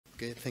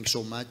Okay, thanks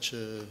so much,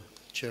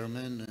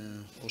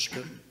 Chairman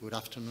Oscar. Good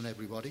afternoon,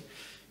 everybody.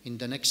 In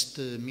the next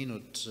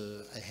minute,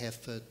 I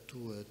have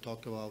to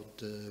talk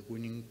about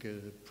Weaning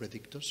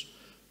predictors,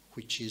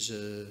 which is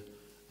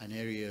an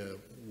area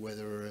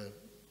where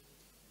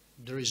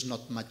there is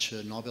not much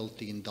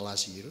novelty in the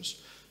last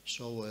years.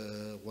 So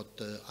what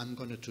I'm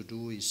going to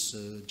do is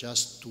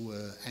just to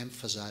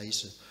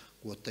emphasize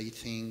what I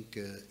think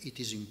it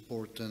is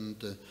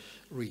important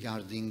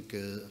regarding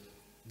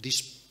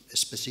this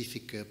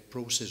specific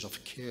process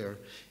of care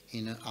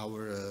in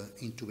our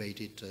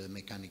intubated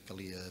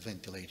mechanically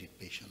ventilated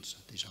patients.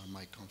 These are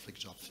my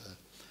conflicts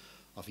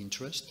of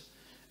interest.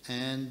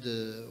 And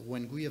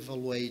when we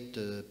evaluate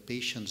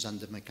patients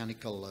under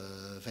mechanical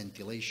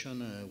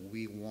ventilation,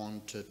 we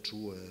want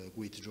to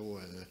withdraw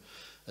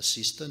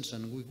assistance,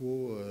 and we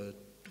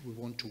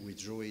want to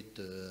withdraw it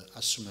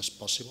as soon as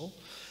possible,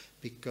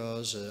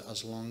 because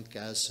as long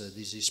as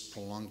this is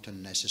prolonged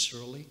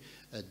unnecessarily,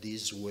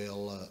 this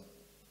will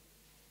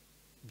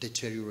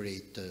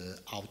deteriorate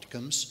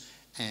outcomes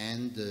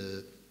and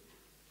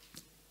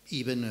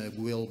even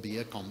will be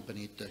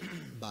accompanied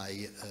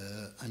by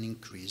an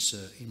increase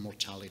in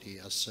mortality,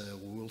 as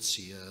we will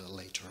see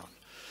later on.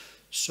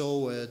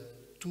 So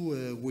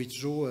to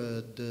withdraw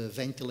the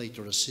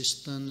ventilator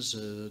assistance,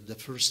 the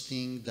first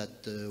thing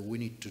that we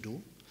need to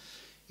do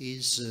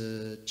is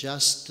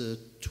just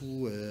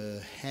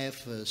to have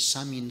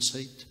some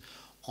insight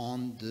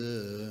on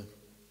the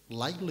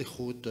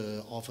likelihood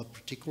of a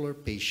particular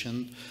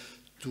patient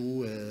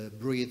to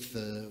breathe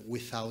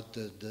without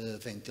the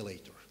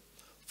ventilator.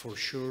 For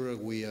sure,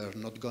 we are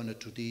not going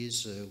to do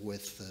this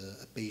with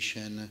a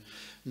patient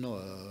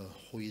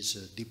who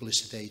is deeply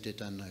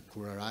sedated and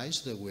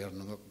coronized. We are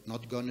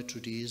not going to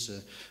do this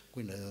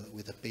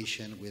with a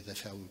patient with a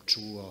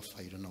FiO2 of,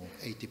 I don't know,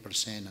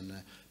 80% and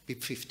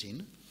PIP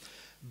 15.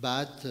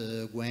 But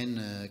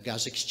when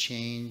gas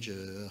exchange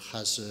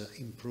has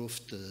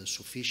improved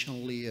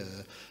sufficiently,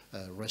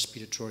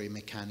 respiratory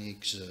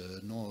mechanics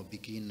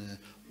begin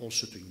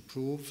also to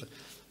improve,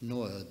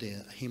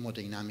 the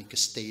hemodynamic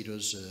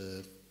status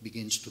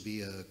begins to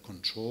be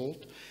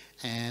controlled,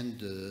 and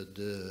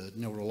the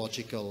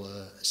neurological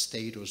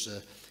status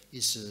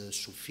is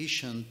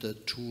sufficient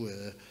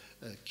to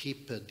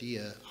keep the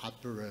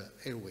upper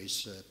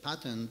airways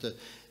patent,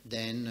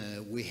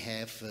 then we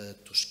have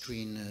to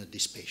screen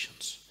these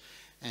patients.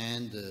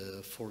 And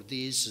for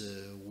this,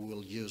 we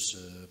will use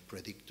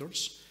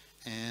predictors.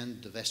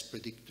 And the best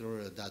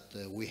predictor that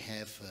we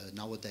have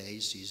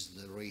nowadays is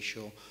the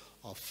ratio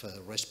of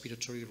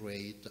respiratory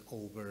rate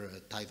over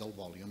tidal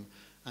volume,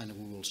 and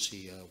we will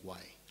see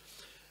why.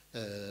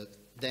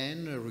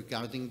 Then,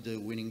 regarding the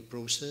weaning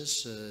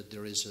process,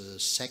 there is a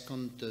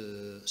second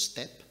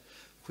step,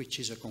 which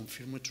is a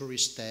confirmatory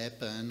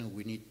step, and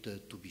we need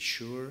to be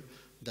sure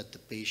that the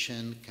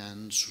patient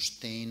can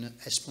sustain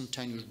a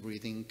spontaneous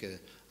breathing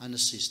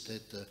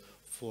unassisted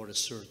for a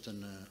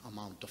certain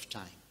amount of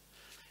time,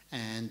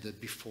 and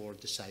before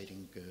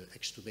deciding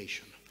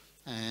extubation.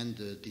 And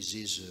this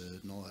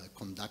is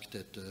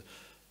conducted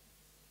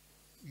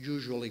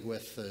usually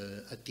with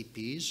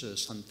ATPs,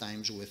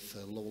 sometimes with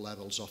low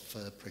levels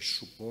of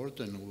pressure support,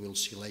 and we will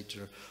see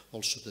later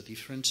also the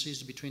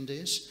differences between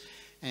this.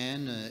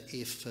 And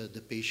if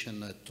the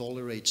patient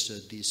tolerates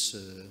this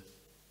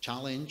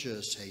challenge,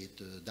 say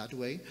it that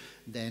way,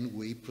 then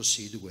we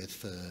proceed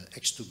with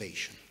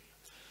extubation.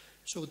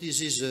 So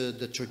this is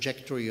the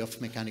trajectory of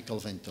mechanical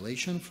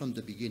ventilation from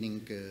the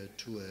beginning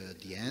to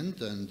the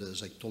end. And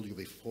as I told you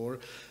before,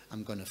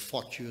 I'm going to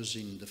focus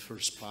in the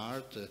first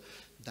part,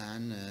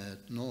 then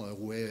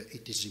where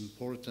it is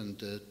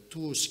important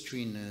to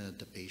screen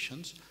the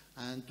patients.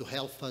 And to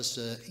help us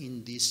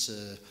in this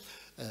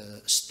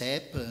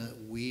step,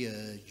 we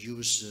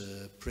use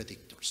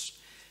predictors.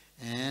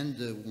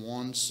 And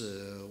once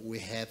we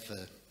have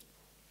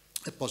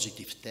a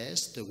positive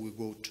test, we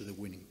go to the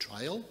weaning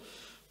trial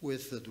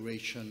with a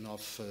duration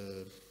of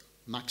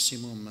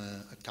maximum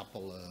a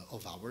couple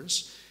of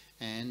hours.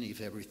 And if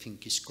everything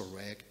is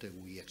correct,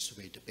 we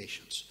extubate the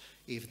patients.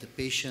 If the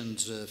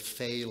patients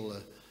fail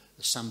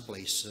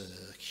someplace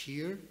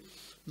here,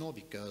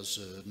 because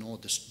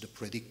the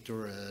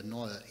predictor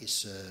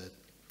is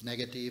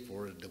negative,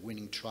 or the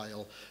weaning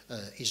trial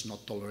is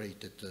not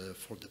tolerated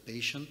for the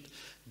patient,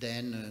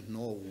 then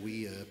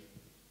we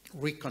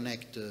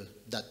reconnect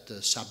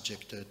that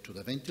subject to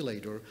the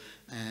ventilator,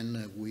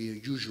 and we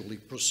usually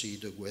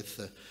proceed with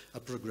a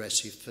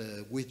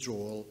progressive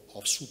withdrawal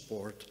of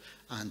support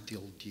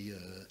until the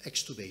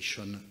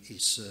extubation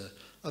is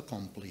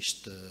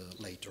accomplished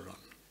later on.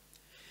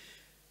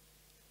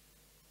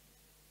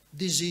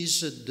 This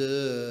is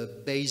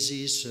the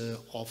basis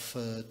of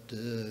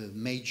the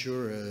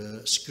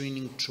major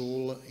screening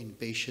tool in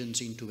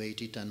patients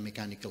intubated and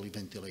mechanically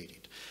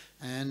ventilated.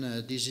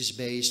 And this is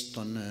based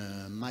on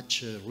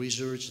much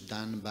research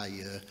done by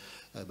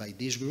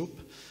this group,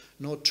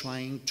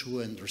 trying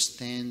to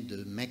understand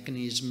the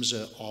mechanisms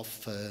of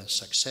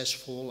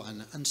successful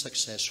and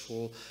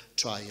unsuccessful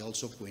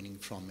trials of weaning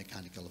from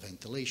mechanical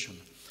ventilation.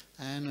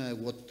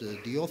 And what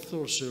the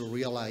authors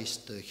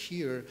realized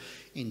here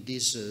in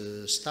this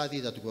study,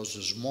 that was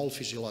a small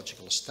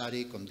physiological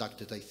study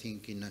conducted, I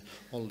think, in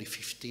only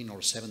 15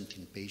 or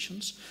 17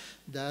 patients,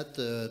 that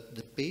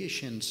the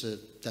patients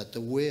that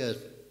were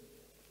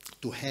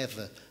to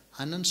have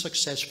an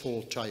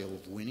unsuccessful trial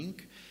of weaning,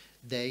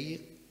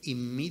 they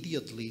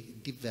immediately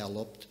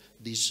developed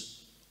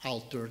this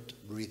altered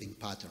breathing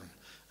pattern.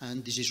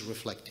 And this is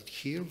reflected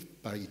here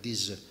by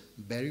this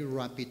very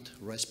rapid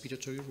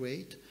respiratory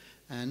rate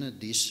and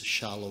this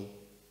shallow,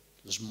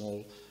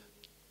 small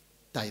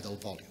tidal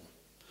volume.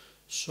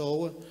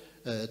 So,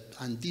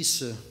 and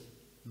this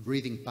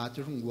breathing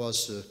pattern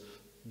was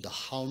the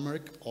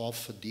hallmark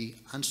of the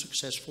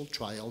unsuccessful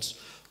trials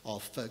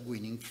of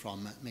weaning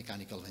from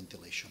mechanical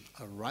ventilation.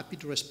 A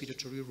rapid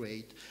respiratory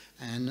rate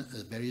and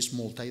a very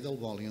small tidal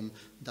volume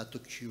that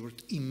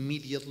occurred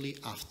immediately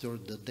after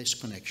the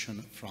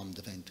disconnection from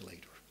the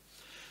ventilator.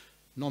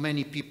 Not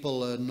many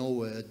people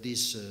know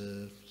this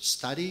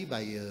study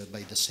by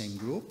the same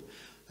group,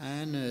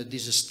 and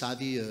this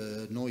study,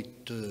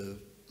 it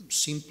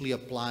simply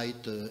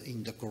applied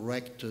in the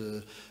correct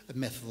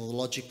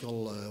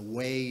methodological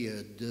way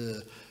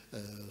the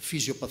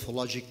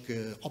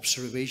physiopathologic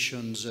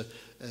observations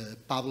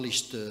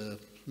published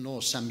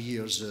some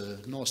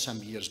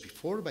years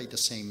before by the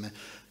same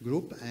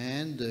group.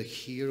 And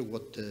here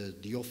what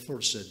the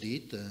authors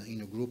did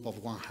in a group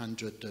of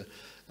 100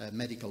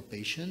 medical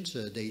patients,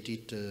 they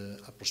did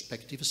a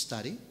prospective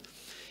study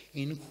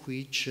in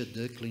which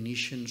the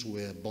clinicians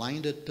were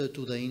blinded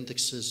to the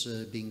indexes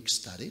being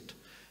studied,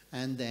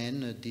 and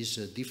then these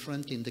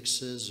different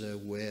indexes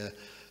were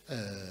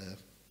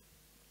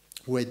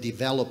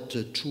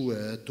developed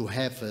to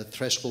have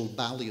threshold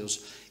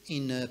values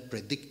in a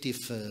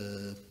predictive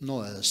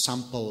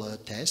sample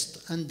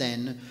test, and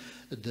then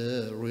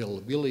the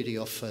reliability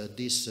of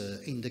these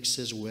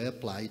indexes were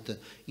applied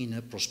in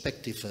a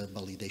prospective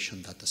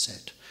validation data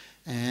set.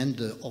 And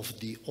of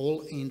the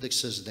all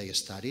indexes they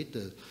studied,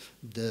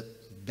 the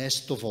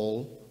best of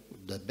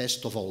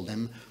all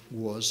them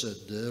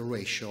was the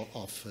ratio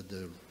of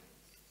the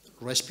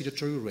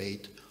respiratory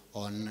rate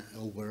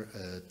over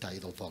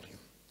tidal volume.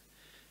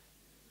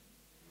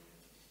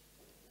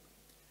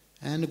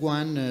 And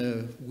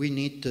we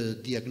need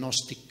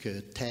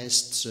diagnostic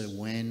tests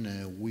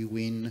when we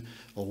wean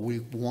or we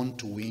want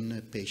to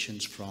wean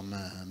patients from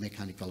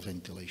mechanical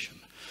ventilation.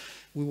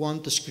 We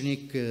want the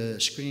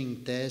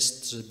screening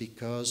tests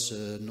because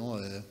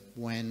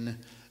when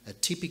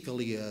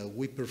typically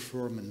we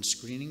perform a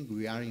screening,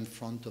 we are in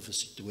front of a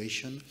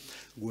situation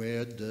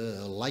where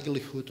the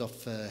likelihood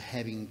of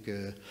having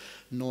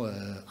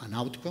an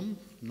outcome,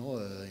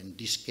 in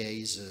this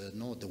case,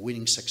 the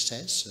weaning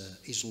success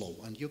is low.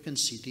 And you can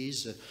see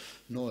this,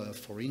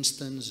 for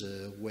instance,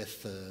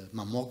 with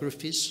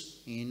mammographies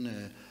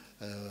in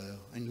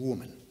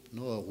women.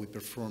 We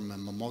perform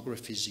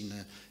mammographies in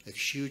a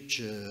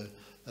huge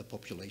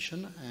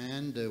population,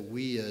 and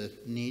we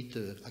need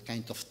a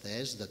kind of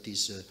test that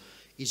is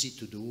easy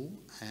to do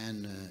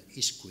and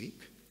is quick,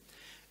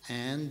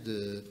 and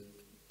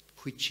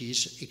which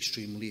is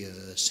extremely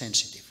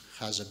sensitive,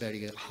 has a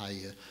very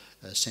high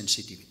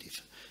sensitivity.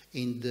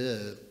 In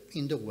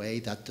the way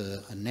that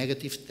a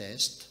negative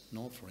test,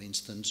 for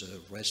instance, a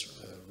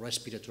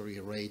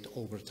respiratory rate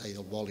over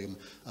tidal volume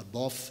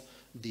above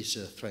this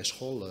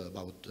threshold,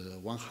 about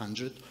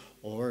 100,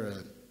 or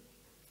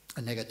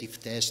a negative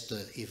test,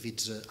 if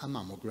it's a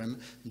mammogram,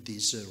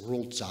 this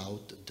rules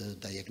out the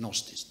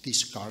diagnosis,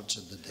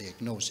 discards the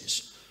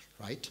diagnosis,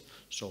 right?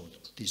 So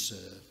this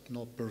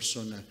no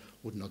person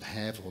would not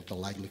have, or the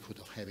likelihood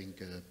of having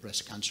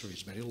breast cancer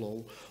is very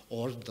low,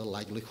 or the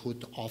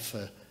likelihood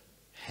of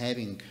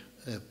having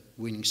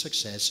weaning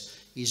success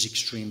is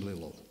extremely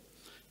low.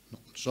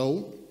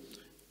 So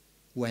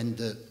when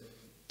the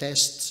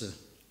tests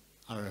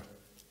are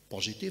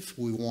positive,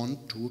 we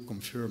want to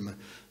confirm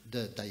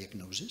the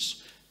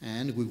diagnosis,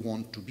 and we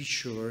want to be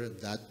sure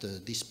that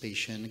this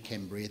patient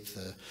can breathe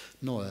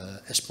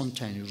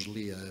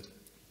spontaneously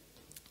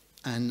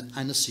and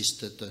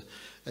unassisted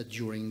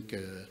during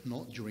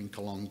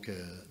a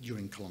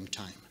long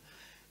time.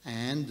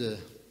 And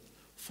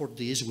for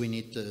this we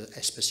need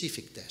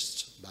specific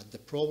tests. But the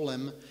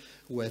problem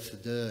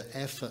with the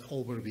F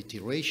over VT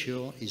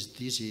ratio is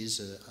this is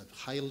a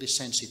highly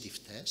sensitive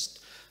test,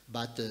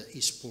 but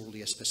is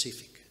poorly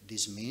specific.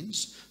 This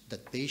means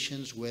that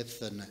patients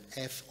with an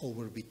F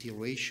over VT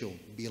ratio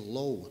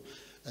below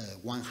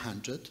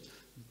 100,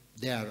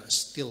 there are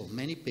still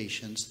many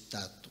patients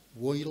that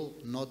will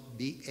not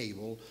be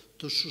able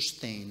to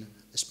sustain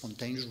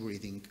spontaneous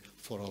breathing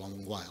for a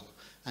long while.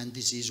 And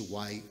this is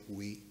why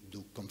we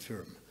do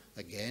confirm.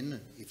 Again,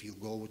 if you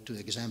go to the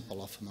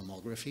example of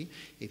mammography,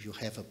 if you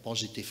have a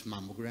positive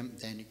mammogram,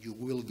 then you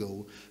will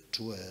go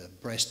to a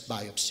breast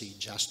biopsy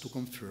just to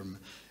confirm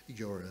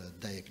your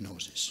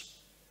diagnosis.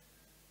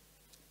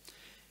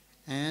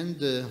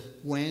 And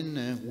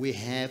when we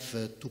have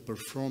to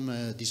perform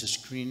this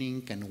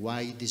screening, and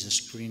why this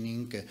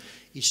screening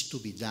is to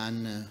be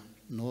done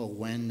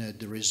when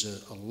there is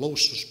a low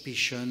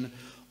suspicion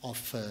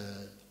of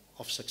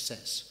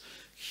success.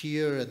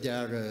 Here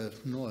there are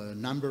a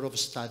number of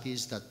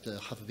studies that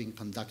have been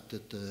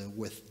conducted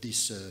with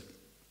this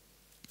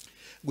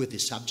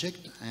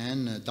subject,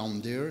 and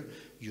down there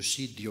you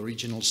see the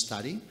original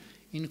study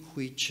in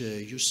which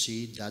you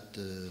see that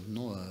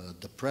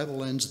the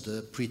prevalence,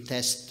 the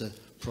pre-test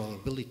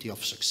probability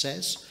of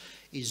success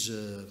is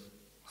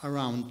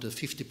around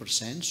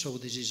 50%. So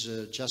this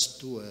is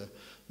just to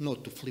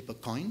flip a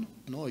coin.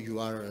 No, you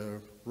are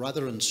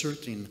rather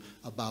uncertain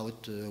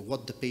about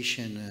what the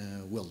patient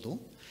will do.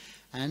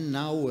 And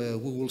now we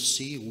will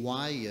see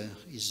why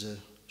is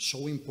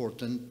so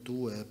important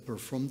to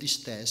perform these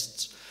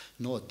tests,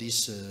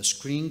 this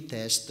screening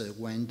test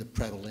when the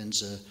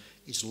prevalence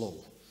is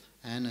low.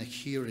 And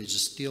here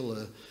is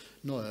still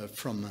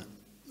from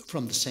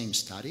the same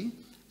study.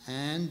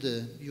 And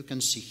you can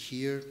see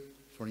here,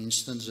 for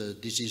instance,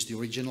 this is the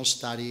original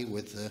study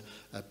with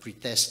a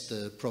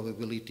pretest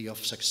probability of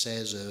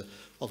success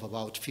of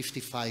about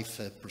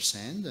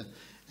 55%.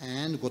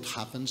 And what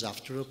happens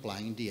after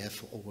applying the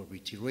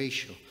F/BT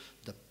ratio.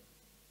 The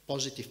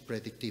positive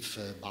predictive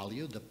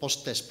value, the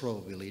post-test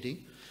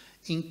probability,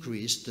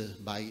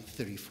 increased by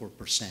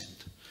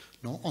 34%.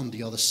 Now, on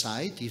the other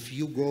side, if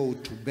you go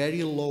to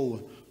very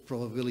low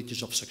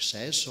probabilities of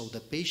success, so the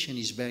patient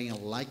is very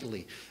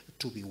unlikely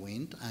to be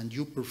weaned, and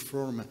you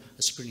perform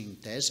a screening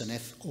test, an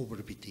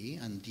F/BT,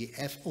 and the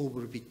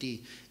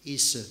F/BT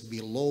is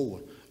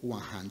below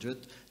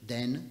 100,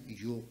 then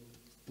you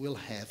will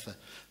have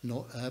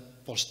a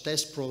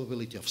post-test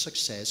probability of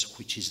success,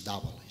 which is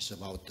double, is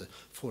about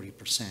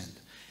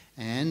 40%.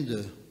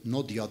 And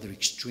not the other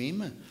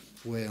extreme,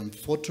 where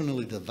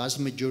unfortunately the vast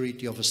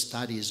majority of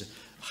studies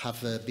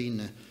have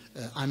been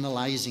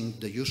analyzing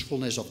the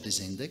usefulness of this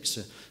index.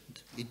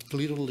 It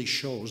clearly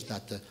shows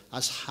that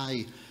as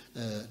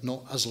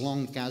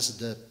long as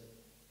the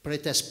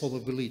pretest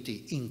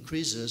probability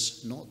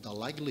increases, the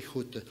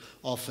likelihood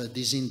of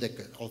this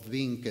index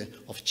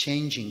of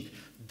changing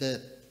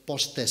the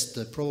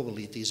post-test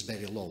probability is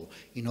very low.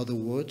 In other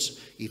words,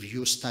 if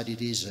you study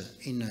this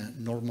in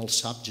normal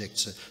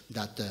subjects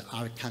that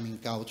are coming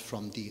out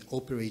from the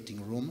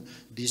operating room,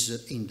 this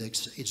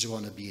index is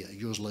going to be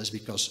useless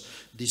because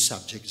these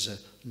subjects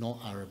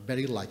are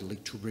very likely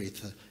to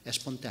breathe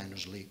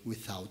spontaneously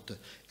without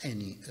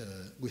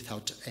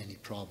any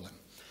problem.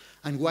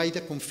 And why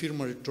the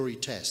confirmatory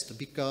test?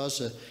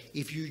 Because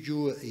if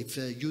you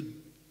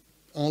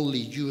only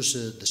use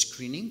the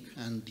screening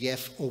and the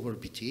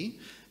F/BT,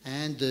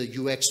 and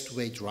you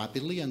extubate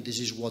rapidly, and this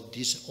is what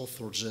these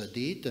authors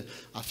did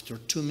after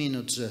 2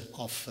 minutes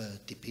of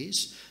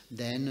TPs,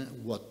 then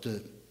what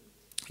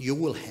you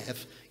will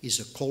have is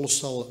a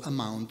colossal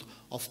amount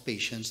of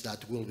patients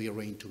that will be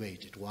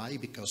reintubated. Why?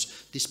 Because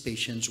these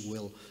patients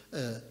will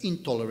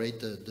intolerate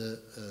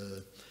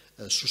the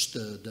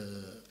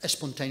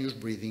spontaneous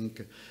breathing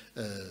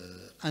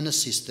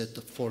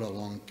unassisted for a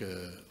long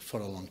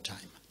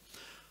time.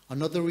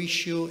 Another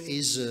issue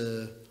is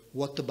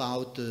what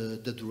about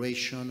the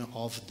duration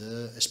of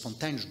the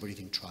spontaneous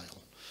breathing trial?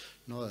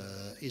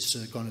 Is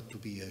going to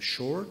be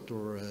short,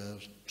 or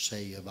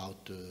say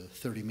about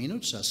 30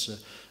 minutes, as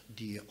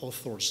the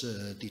authors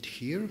did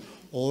here,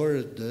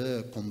 or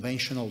the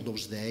conventional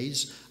those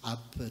days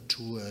up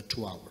to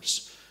 2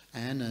 hours.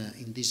 And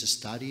in this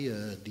study,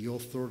 the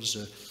authors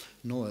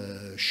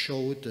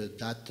showed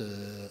that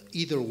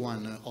either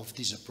one of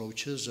these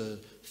approaches,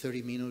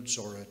 30 minutes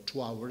or 2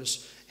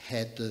 hours,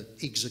 had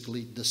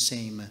exactly the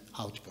same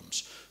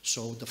outcomes.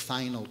 So the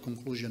final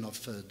conclusion of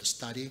the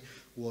study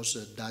was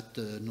that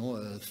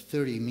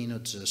 30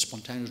 minutes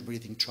spontaneous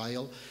breathing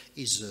trial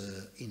is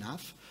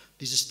enough.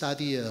 This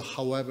study,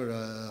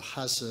 however,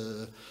 has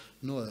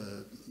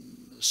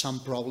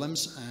some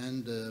problems,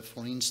 and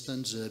for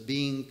instance,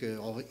 being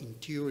in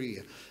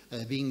theory,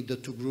 being the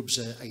two groups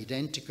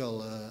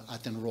identical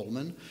at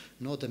enrollment,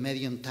 the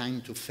median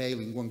time to fail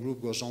in one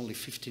group was only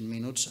 15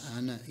 minutes,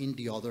 and in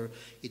the other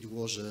it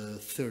was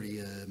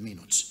 30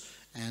 minutes.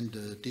 And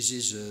this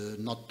is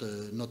not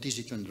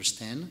easy to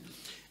understand.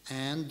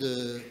 And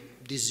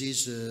this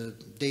is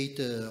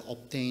data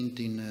obtained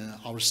in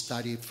our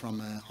study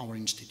from our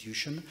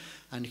institution.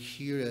 And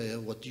here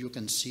what you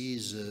can see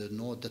is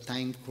the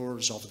time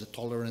course of the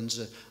tolerance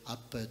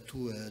up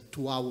to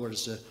 2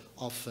 hours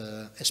of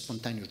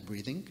spontaneous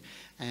breathing.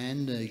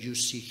 And you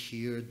see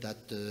here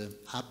that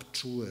up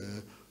to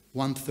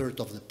 1/3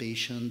 of the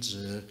patients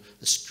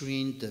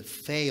screened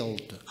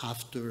failed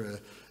after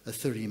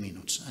 30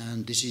 minutes.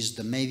 And this is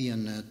the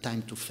median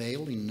time to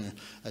fail in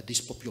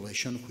this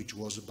population, which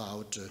was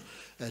about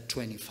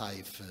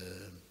 25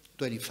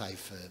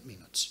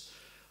 minutes.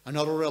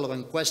 Another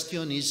relevant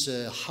question is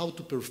how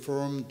to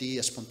perform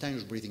the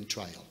spontaneous breathing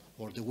trial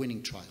or the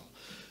Weaning trial.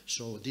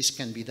 So this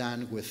can be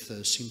done with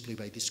simply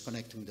by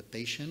disconnecting the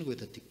patient with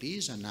the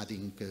TPs and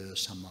adding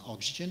some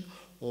oxygen,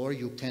 or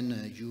you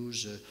can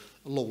use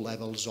low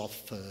levels of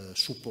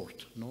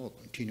support,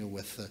 continue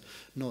with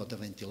the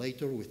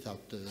ventilator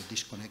without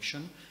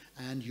disconnection,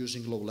 and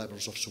using low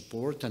levels of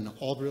support. And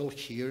overall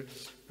here,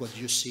 what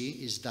you see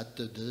is that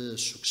the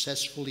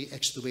successfully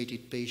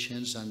extubated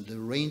patients and the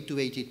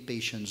reintubated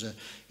patients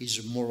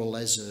is more or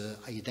less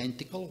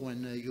identical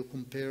when you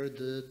compare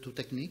the two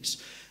techniques.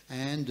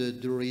 And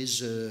there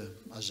is,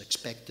 as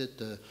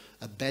expected,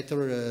 a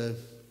better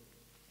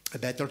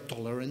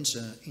tolerance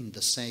in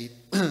the same,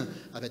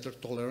 a better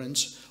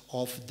tolerance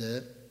of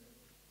the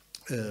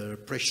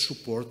pressure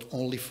support.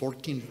 Only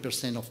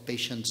 14% of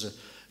patients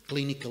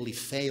clinically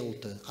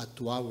failed at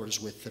 2 hours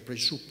with the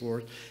pressure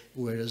support,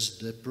 whereas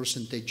the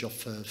percentage of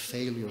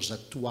failures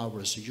at 2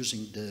 hours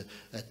using the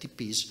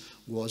TPs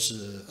was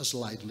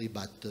slightly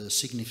but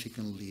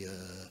significantly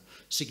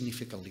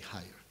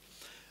higher.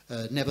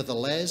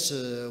 Nevertheless,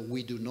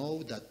 we do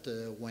know that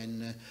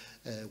when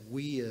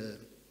we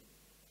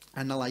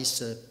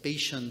analyze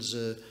patients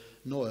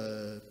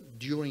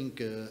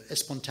during a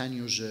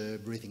spontaneous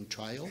breathing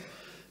trial,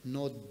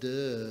 not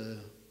the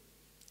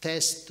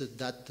test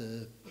that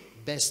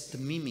best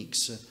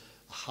mimics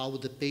how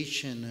the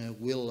patient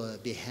will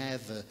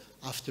behave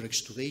after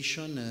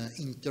extubation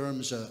in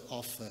terms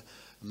of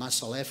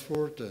muscle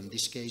effort, in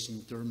this case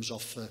in terms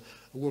of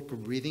work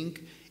of breathing,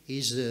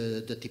 is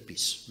the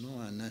TPs.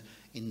 And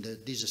in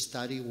this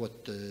study,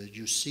 what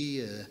you see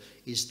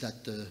is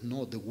that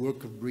the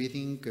work of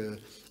breathing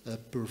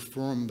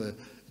performed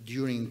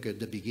during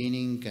the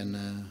beginning and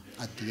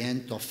at the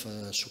end of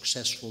a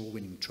successful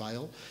Weaning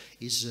trial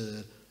is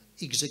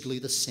exactly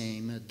the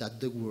same that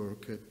the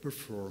work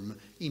performed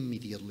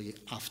immediately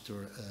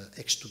after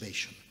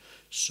extubation.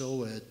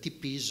 So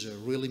TPs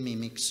really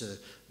mimics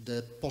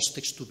the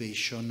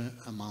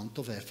post-extubation amount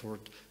of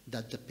effort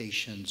that the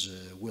patients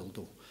will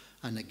do.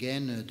 And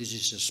again, this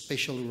is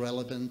especially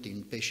relevant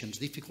in patients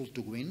difficult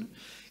to wean.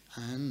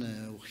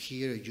 And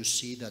here you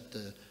see that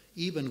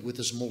even with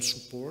a small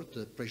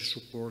support, pressure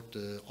support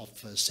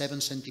of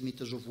 7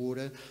 centimeters of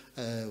water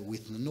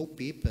with no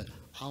PEEP,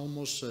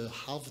 almost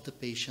half the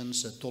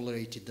patients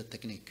tolerated the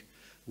technique.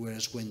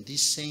 Whereas when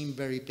these same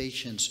very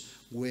patients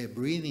were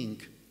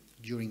breathing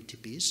during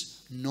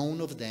TPs,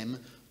 none of them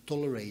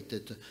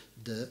tolerated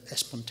the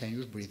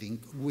spontaneous breathing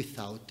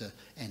without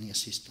any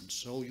assistance.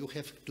 So you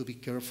have to be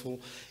careful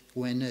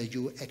when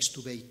you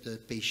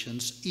extubate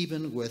patients,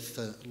 even with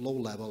low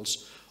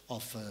levels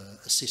of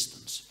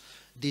assistance.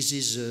 This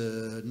is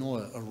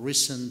a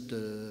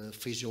recent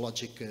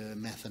physiologic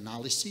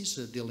meta-analysis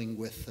dealing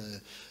with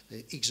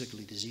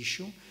exactly this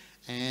issue,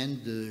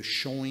 and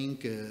showing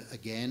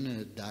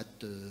again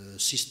that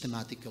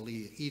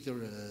systematically either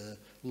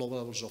low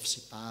levels of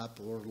CPAP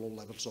or low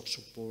levels of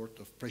support,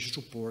 of pressure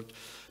support,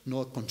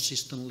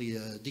 consistently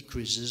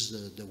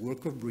decreases the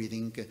work of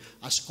breathing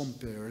as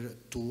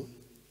compared to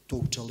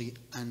totally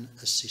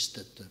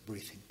unassisted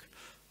breathing.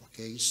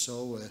 Okay,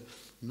 so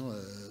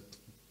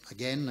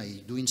again,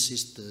 I do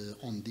insist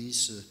on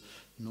this,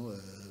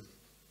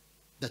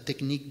 the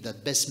technique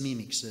that best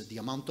mimics the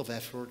amount of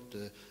effort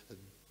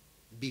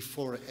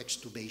before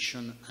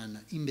extubation and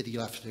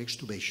immediately after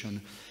extubation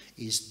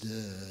is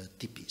the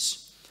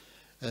TPs.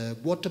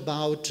 What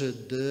about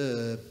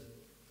the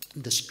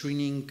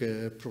screening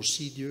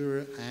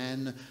procedure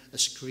and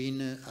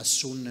screen as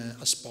soon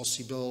as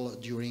possible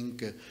during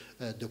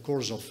the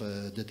course of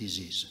the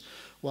disease?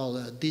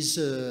 Well, this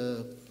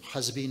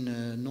has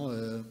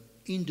been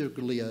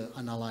integrally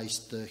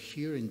analyzed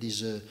here in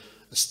this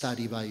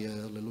study by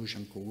Lelouch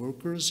and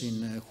co-workers,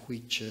 in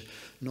which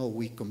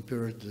we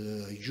compared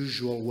the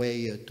usual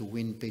way to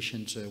wean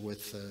patients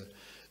with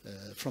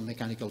from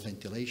mechanical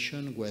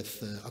ventilation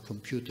with a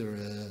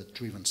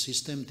computer-driven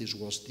system. This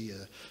was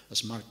the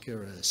smart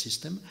care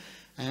system.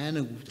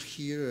 And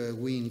here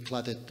we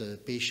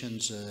included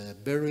patients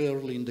very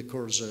early in the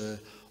course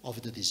of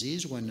the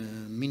disease, when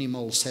a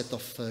minimal set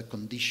of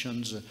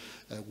conditions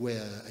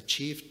were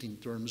achieved in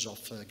terms of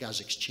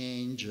gas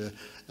exchange,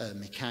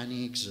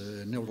 mechanics,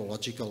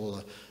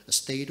 neurological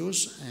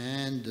status,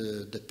 and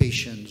the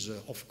patients,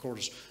 of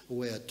course,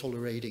 were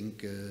tolerating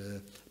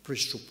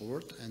pressure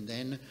support. And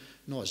then,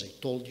 as I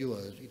told you,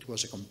 it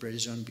was a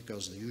comparison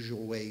because the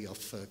usual way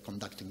of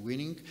conducting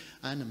weaning,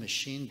 and a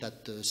machine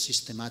that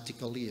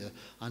systematically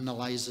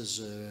analyzes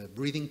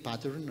breathing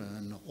pattern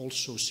and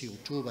also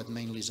CO2, but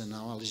mainly is an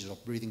analysis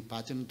of breathing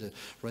pattern, the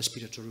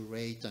respiratory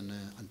rate and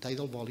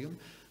tidal volume.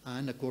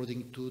 And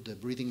according to the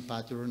breathing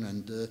pattern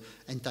and the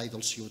end-tidal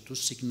CO2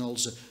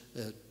 signals,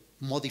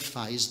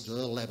 modifies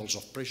the levels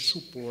of pressure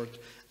support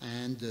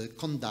and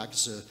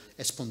conducts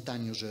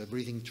spontaneous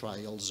breathing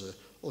trials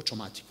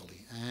automatically.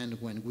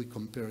 And when we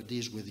compare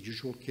this with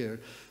usual care,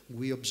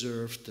 we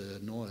observed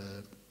a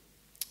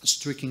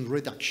striking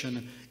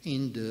reduction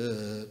in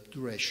the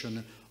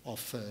duration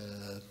of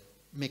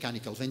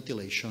mechanical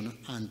ventilation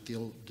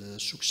until the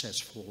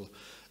successful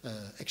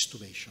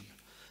extubation.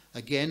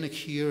 Again,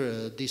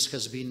 here this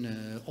has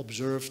been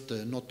observed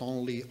not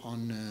only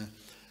on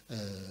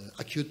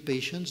acute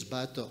patients,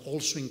 but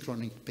also in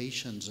chronic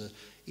patients.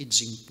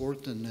 It's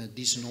important,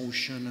 this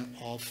notion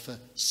of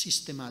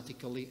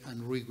systematically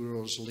and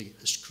rigorously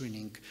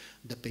screening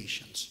the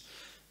patients.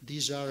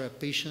 These are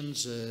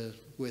patients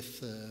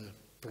with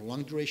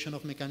prolonged duration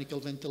of mechanical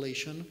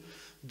ventilation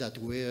that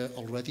were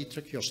already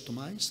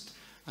tracheostomized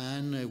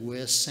and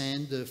were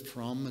sent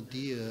from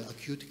the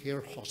acute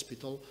care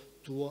hospital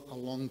to a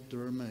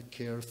long-term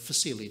care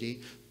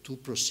facility to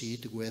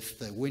proceed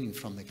with weaning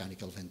from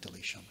mechanical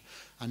ventilation.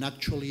 And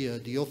actually,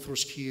 the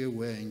authors here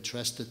were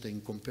interested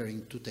in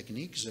comparing two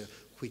techniques,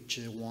 which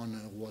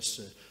one was,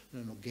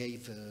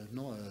 gave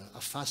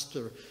a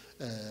faster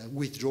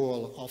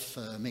withdrawal of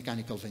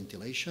mechanical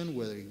ventilation,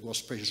 whether it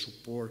was pressure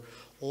support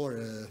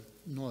or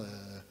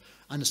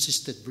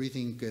unassisted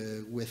breathing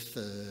with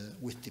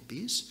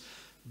TPs.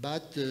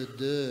 But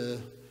the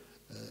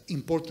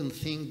important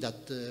thing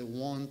that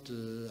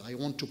I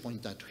want to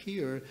point out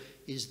here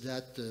is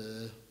that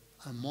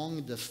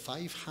among the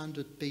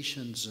 500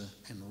 patients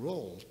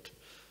enrolled,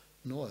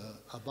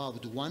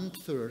 about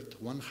 1/3,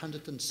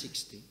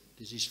 160,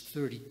 this is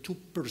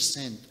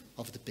 32%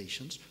 of the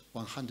patients,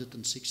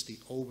 160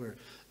 over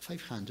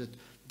 500,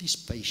 these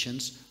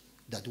patients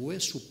that were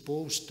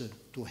supposed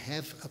to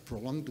have a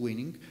prolonged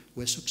weaning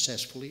were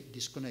successfully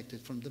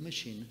disconnected from the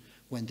machine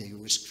when they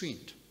were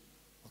screened.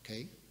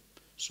 Okay?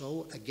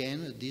 So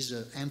again, this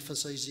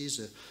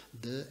emphasizes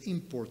the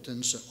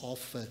importance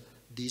of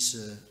this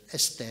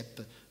step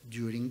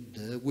during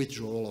the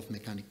withdrawal of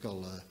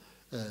mechanical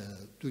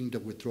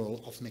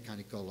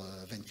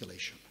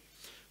ventilation.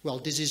 Well,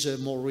 this is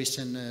more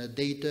recent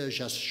data,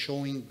 just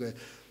showing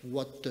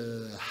what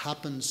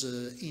happens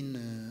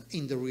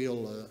in the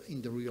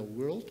real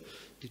world.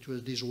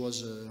 This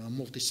was a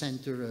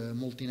multi-center,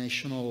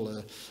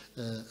 multinational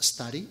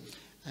study.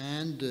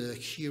 And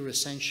here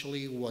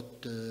essentially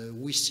what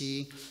we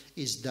see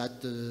is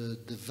that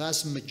the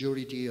vast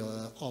majority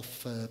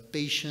of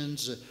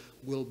patients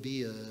will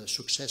be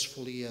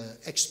successful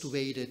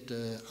extubated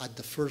at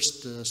the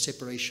first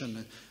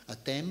separation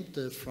attempt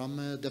from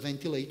the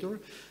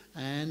ventilator,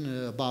 and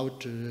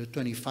about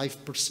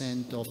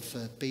 25% of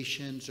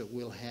patients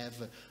will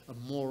have a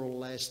more or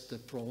less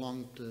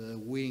prolonged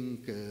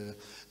weaning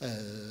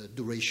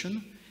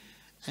duration.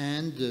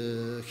 And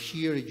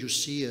here you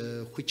see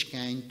which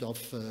kind of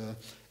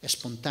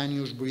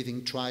spontaneous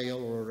breathing trial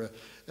or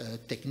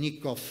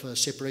technique of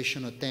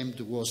separation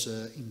attempt was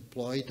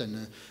employed.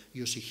 And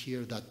you see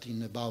here that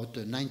in about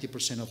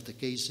 90% of the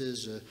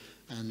cases,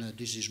 and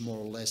this is more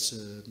or less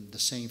the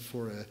same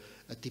for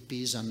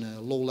TPs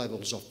and low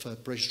levels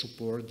of pressure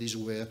support, these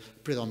were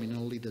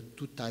predominantly the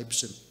two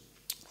types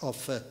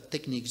of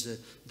techniques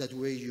that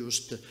were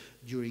used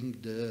during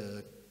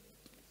the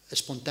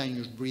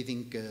spontaneous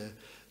breathing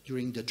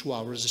during the 2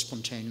 hours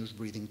spontaneous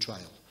breathing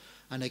trial.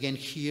 And again,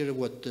 here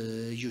what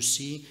you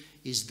see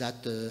is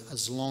that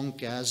as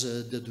long as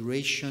the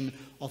duration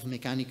of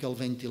mechanical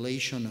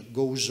ventilation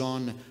goes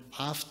on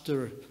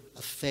after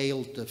a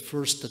failed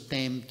first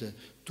attempt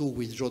to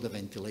withdraw the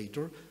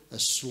ventilator,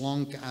 as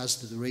long as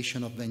the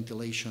duration of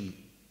ventilation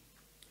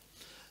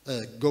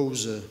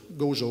goes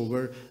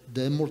over,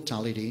 the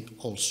mortality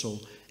also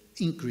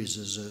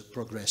increases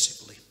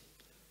progressively.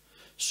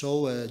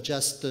 So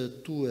just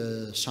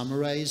to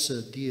summarize,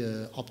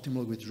 the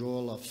optimal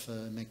withdrawal of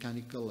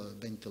mechanical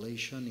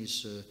ventilation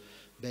is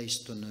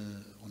based on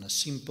a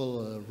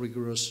simple,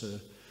 rigorous,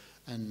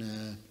 and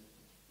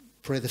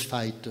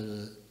predefined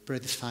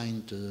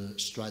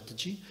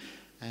strategy,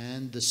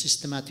 and the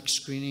systematic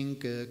screening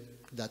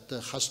that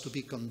has to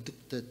be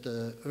conducted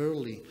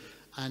early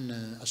and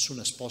as soon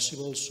as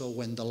possible. So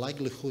when the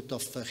likelihood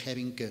of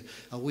having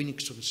a weaning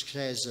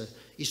success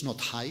is not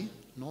high,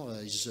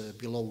 is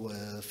below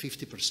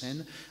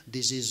 50%,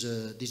 this is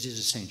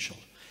essential.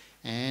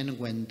 And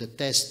when the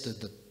test,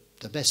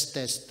 the best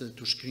test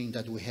to screen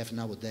that we have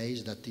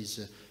nowadays, that is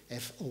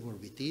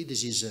F/VT,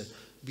 this is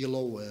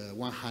below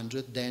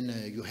 100,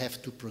 then you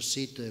have to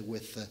proceed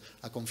with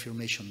a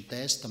confirmation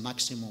test, a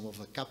maximum of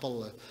a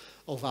couple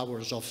of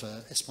hours of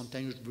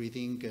spontaneous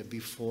breathing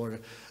before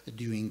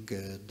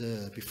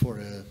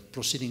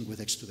proceeding with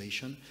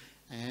extubation.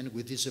 And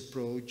with this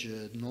approach,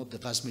 the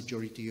vast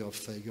majority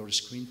of your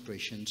screened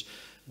patients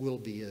will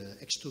be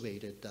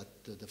extubated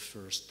at the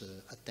first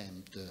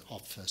attempt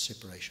of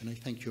separation. I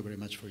thank you very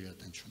much for your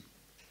attention.